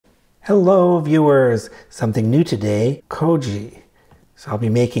Hello viewers, something new today, Kōji. So I'll be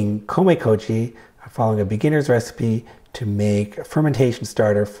making kome-koji, following a beginner's recipe to make a fermentation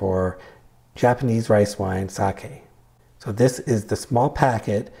starter for Japanese rice wine sake. So this is the small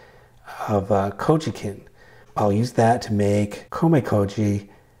packet of Kōji. I'll use that to make kome-koji,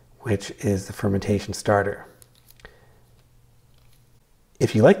 which is the fermentation starter.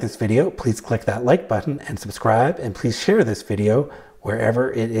 If you like this video, please click that like button and subscribe, and please share this video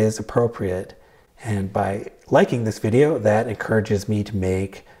wherever it is appropriate. And by liking this video, that encourages me to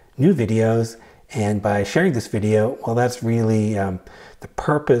make new videos. And by sharing this video, well, that's really the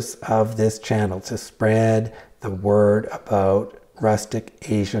purpose of this channel, to spread the word about rustic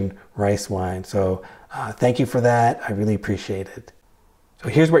Asian rice wine. So thank you for that. I really appreciate it. So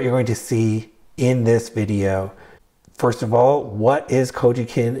here's what you're going to see in this video. First of all, what is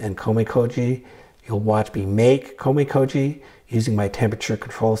Kōji and kome-koji? You'll watch me make kome-koji using my temperature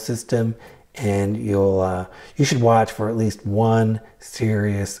control system, and you should watch for at least one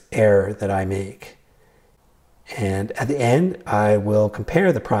serious error that I make. And at the end, I will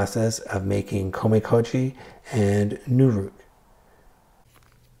compare the process of making kome-koji and nuruk.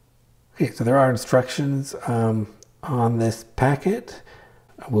 Okay, so there are instructions on this packet.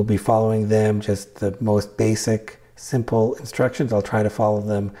 We'll be following them, just the most basic, simple instructions. I'll try to follow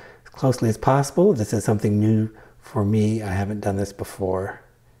them as closely as possible. This is something new for me. I haven't done this before.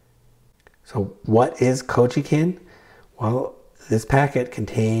 So what is Kōji? Well, this packet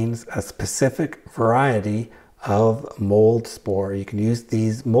contains a specific variety of mold spore. You can use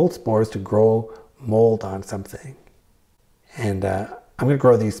these mold spores to grow mold on something. And I'm going to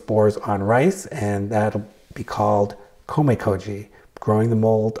grow these spores on rice, and that'll be called kome-koji. Growing the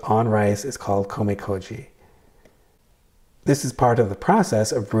mold on rice is called kome-koji. This is part of the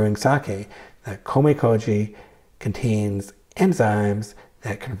process of brewing sake. That kome-koji contains enzymes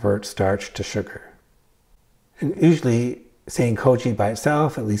that convert starch to sugar. And usually saying koji by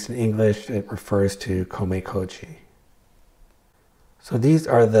itself, at least in English, it refers to kome-koji. So these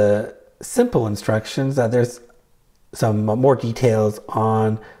are the simple instructions. There's some more details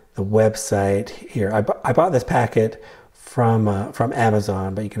on the website here. I bought this packet from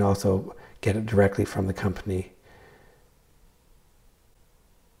Amazon, but you can also get it directly from the company.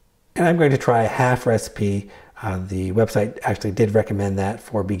 And I'm going to try a half recipe. The website actually did recommend that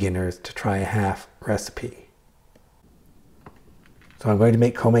for beginners, to try a half recipe. So I'm going to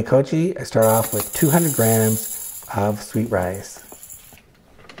make kome-koji. I start off with 200 grams of sweet rice.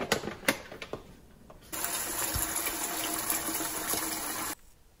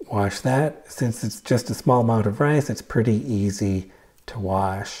 Wash that. Since it's just a small amount of rice, it's pretty easy to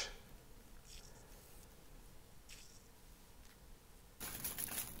wash.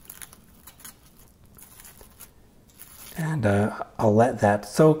 And I'll let that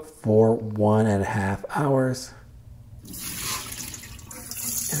soak for 1.5 hours.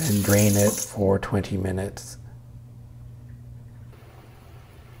 And then drain it for 20 minutes.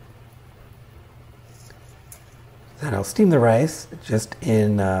 Then I'll steam the rice just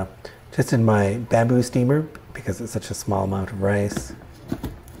in my bamboo steamer, because it's such a small amount of rice. I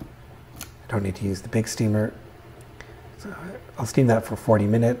don't need to use the big steamer. So I'll steam that for 40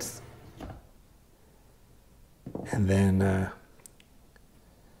 minutes. And then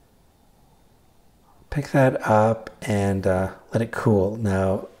pick that up and let it cool.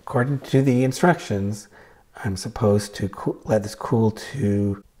 Now, according to the instructions, I'm supposed to let this cool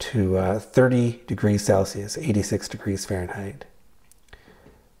to 30 degrees Celsius, 86 degrees Fahrenheit.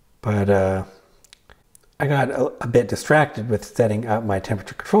 But I got a bit distracted with setting up my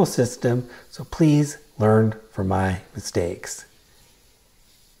temperature control system, so please learn from my mistakes.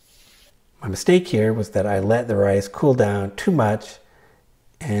 My mistake here was that I let the rice cool down too much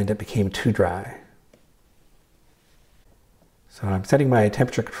and it became too dry. So I'm setting my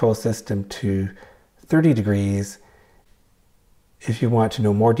temperature control system to 30 degrees. If you want to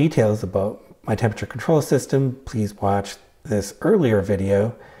know more details about my temperature control system, please watch this earlier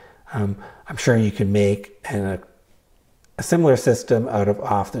video. I'm sure you can make a similar system out of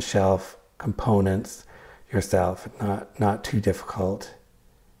off-the-shelf components yourself. Not too difficult.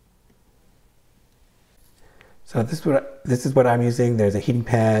 So this is what I'm using. There's a heating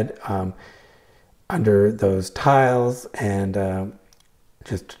pad under those tiles, and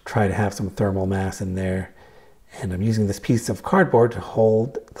just try to have some thermal mass in there. And I'm using this piece of cardboard to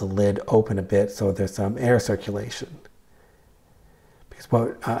hold the lid open a bit so there's some air circulation.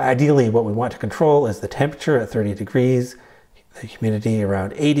 Because ideally what we want to control is the temperature at 30 degrees, the humidity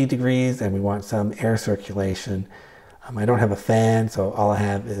around 80 degrees, and we want some air circulation. I don't have a fan, so all I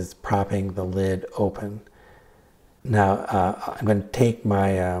have is propping the lid open. Now I'm going to take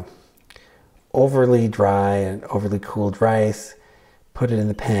my overly dry and overly cooled rice, put it in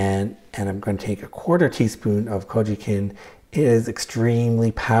the pan, and I'm going to take a 1/4 teaspoon of Kōji. It is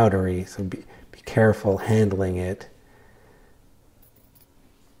extremely powdery, so be careful handling it.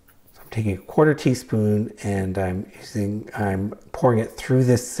 So I'm taking a 1/4 teaspoon and I'm pouring it through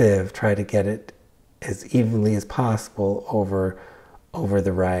this sieve, try to get it as evenly as possible over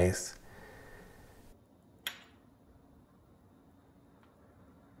the rice.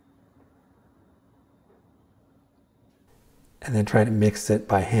 And then try to mix it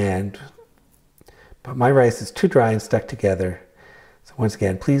by hand. But my rice is too dry and stuck together. So once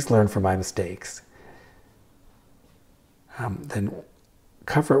again, please learn from my mistakes. Then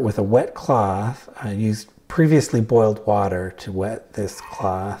cover it with a wet cloth. I used previously boiled water to wet this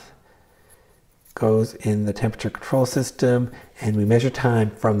cloth. Goes in the temperature control system, and we measure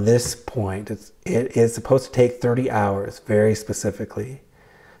time from this point. It is supposed to take 30 hours, very specifically.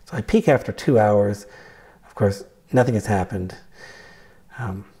 So I peek after 2 hours. Of course, nothing has happened.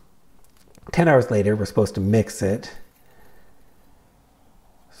 10 hours later, we're supposed to mix it.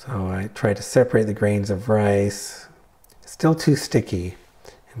 So I try to separate the grains of rice. It's still too sticky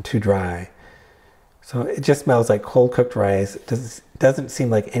and too dry. So it just smells like cold cooked rice. It doesn't seem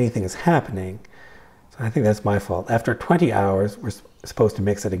like anything is happening. So I think that's my fault. After 20 hours, we're supposed to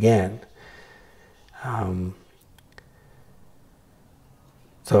mix it again.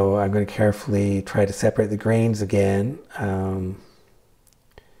 So I'm going to carefully try to separate the grains again. It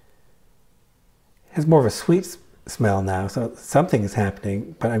has more of a sweet smell now, so something is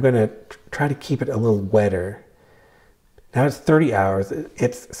happening, but I'm going to try to keep it a little wetter. Now it's 30 hours.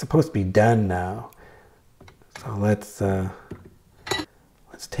 It's supposed to be done now. So let's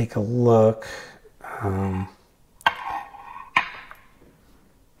take a look.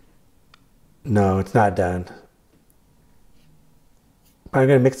 No, it's not done. But I'm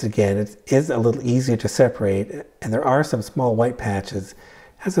going to mix it again. It is a little easier to separate, and there are some small white patches. It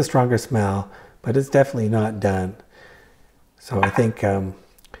has a stronger smell, but it's definitely not done. So I think I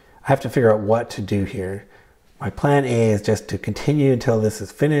have to figure out what to do here. My plan A is just to continue until this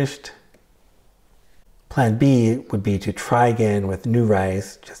is finished. Plan B would be to try again with new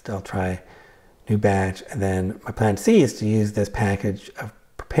rice. I'll try new batch. And then my plan C is to use this package of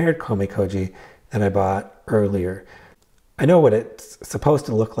prepared kome-koji that I bought earlier. I know what it's supposed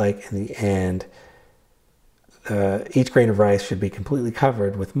to look like in the end. Each grain of rice should be completely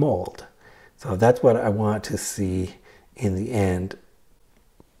covered with mold. So that's what I want to see in the end.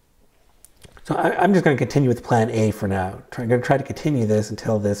 So I'm just going to continue with plan A for now. I'm going to try to continue this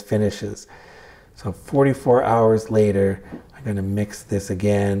until this finishes. So 44 hours later, I'm going to mix this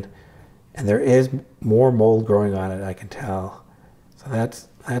again. And there is more mold growing on it, I can tell. So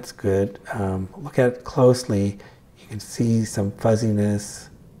that's good. Look at it closely. You can see some fuzziness.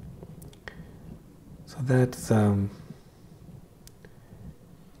 So that's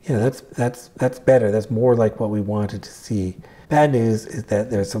yeah, that's better. That's more like what we wanted to see. Bad news is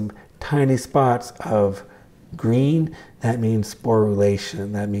that there's some tiny spots of green. That means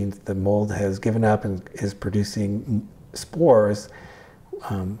sporulation. That means the mold has given up and is producing spores.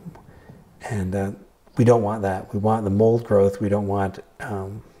 And we don't want that. We want the mold growth. We don't want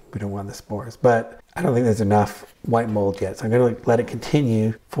the spores. But I don't think there's enough white mold yet. So I'm going to let it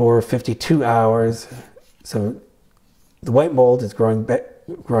continue for 52 hours. So the white mold is growing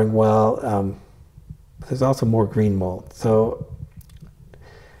well. But there's also more green mold. So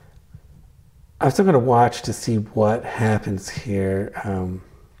I'm still going to watch to see what happens here.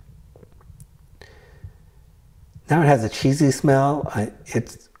 Now it has a cheesy smell.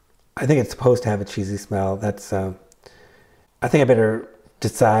 I think it's supposed to have a cheesy smell. I think I better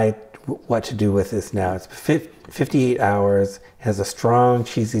decide what to do with this now. It's 58 hours. It has a strong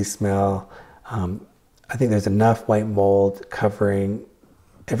cheesy smell. I think there's enough white mold covering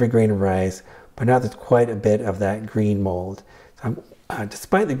every grain of rice, but now there's quite a bit of that green mold. So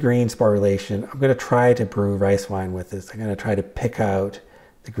despite the green sporulation, I'm going to try to brew rice wine with this. I'm going to try to pick out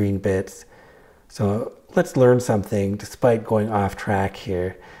the green bits. So let's learn something despite going off track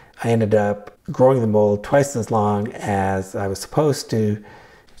here. I ended up growing the mold twice as long as I was supposed to.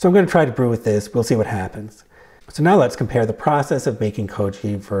 So I'm going to try to brew with this. We'll see what happens. So now let's compare the process of making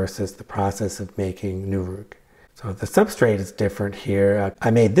koji versus the process of making nuruk. So the substrate is different here. I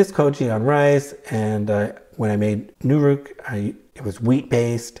made this koji on rice, and when I made nuruk, it was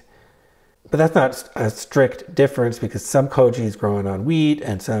wheat-based. But that's not a strict difference because some koji is grown on wheat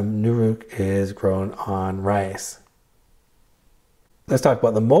and some nuruk is grown on rice. Let's talk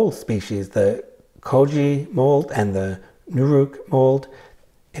about the mold species. The Kōji mold and the nuruk mold,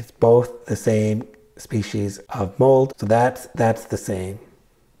 it's both the same species of mold, so that's the same.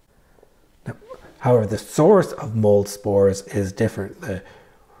 Now, However, the source of mold spores is different.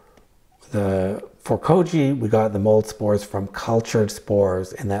 For Kōji, we got the mold spores from cultured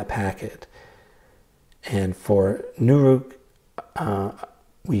spores in that packet. And for nuruk,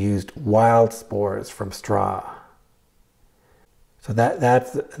 we used wild spores from straw. So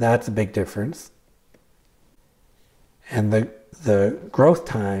that's a big difference. And the growth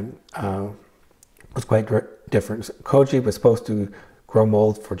time was quite different. Kōji was supposed to grow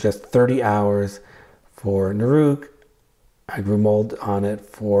mold for just 30 hours. For nuruk, I grew mold on it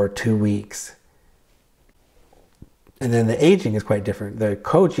for 2 weeks. And then the aging is quite different. The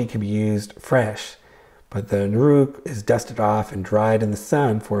Kōji can be used fresh, but the nuruk is dusted off and dried in the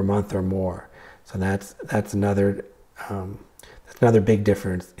sun for a month or more. So that's another big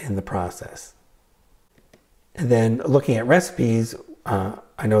difference in the process. And then looking at recipes,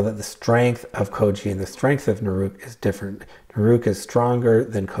 I know that the strength of Kōji and the strength of nuruk is different. Nuruk is stronger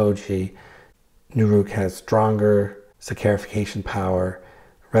than Kōji. Nuruk has stronger saccharification power.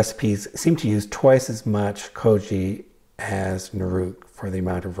 Recipes seem to use twice as much Kōji as nuruk for the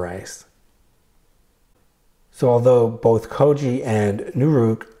amount of rice. So although both Kōji and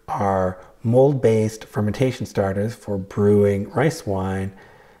nuruk are mold-based fermentation starters for brewing rice wine,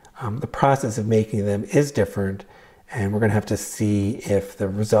 the process of making them is different, and we're going to have to see if the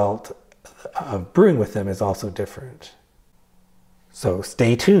result of brewing with them is also different. So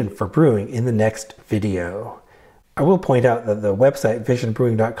stay tuned for brewing in the next video. I will point out that the website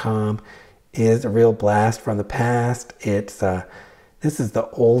visionbrewing.com is a real blast from the past. This is the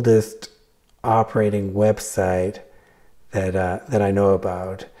oldest operating website that I know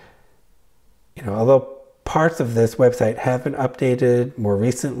about. You know, although parts of this website have been updated more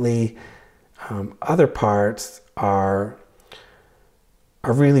recently, other parts are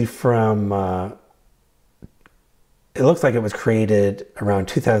really from, it looks like it was created around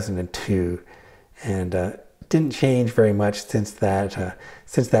 2002 and didn't change very much since that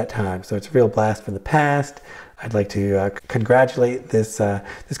time. So it's a real blast from the past. I'd like to congratulate this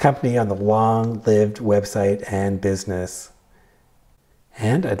company on the long-lived website and business.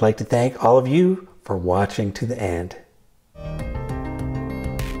 And I'd like to thank all of you for watching to the end.